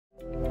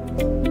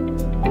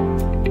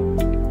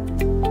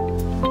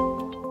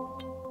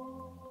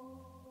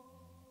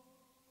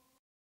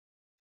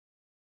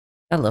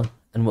Hello,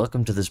 and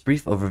welcome to this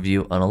brief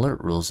overview on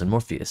alert rules in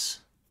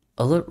Morpheus.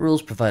 Alert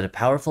rules provide a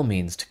powerful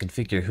means to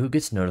configure who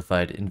gets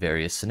notified in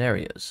various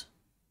scenarios.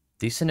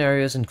 These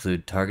scenarios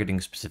include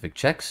targeting specific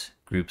checks,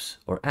 groups,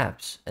 or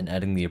apps, and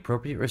adding the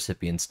appropriate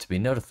recipients to be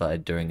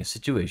notified during a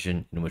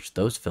situation in which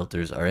those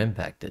filters are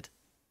impacted.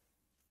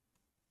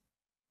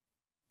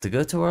 To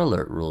go to our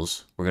alert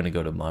rules, we're going to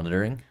go to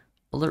Monitoring,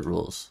 Alert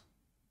Rules.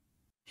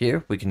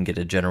 Here, we can get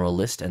a general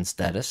list and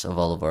status of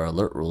all of our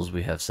alert rules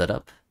we have set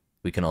up.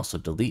 We can also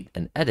delete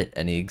and edit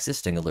any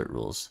existing alert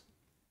rules.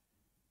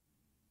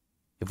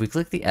 If we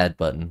click the Add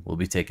button, we'll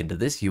be taken to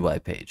this UI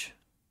page.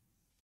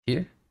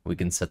 Here, we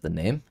can set the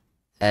name,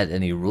 add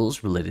any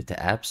rules related to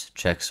apps,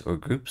 checks, or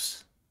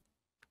groups.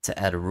 To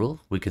add a rule,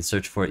 we can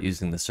search for it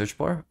using the search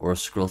bar or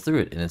scroll through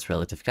it in its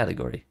relative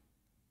category,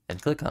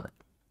 and click on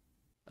it.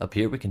 Up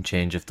here, we can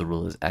change if the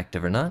rule is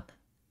active or not,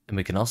 and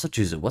we can also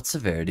choose at what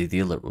severity the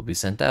alert will be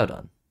sent out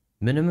on.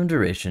 Minimum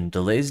duration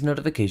delays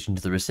notification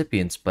to the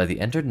recipients by the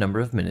entered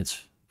number of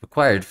minutes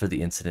required for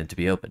the incident to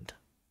be opened.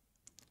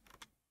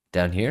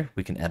 Down here,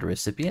 we can add a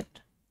recipient,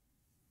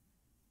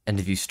 and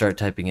if you start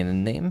typing in a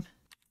name,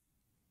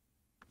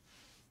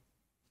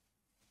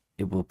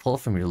 it will pull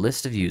from your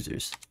list of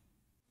users.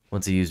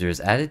 Once a user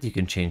is added, you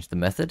can change the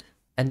method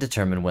and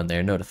determine when they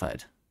are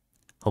notified.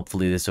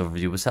 Hopefully this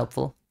overview was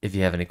helpful. If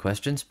you have any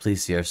questions,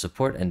 please see our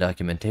support and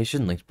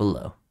documentation linked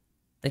below.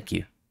 Thank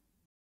you.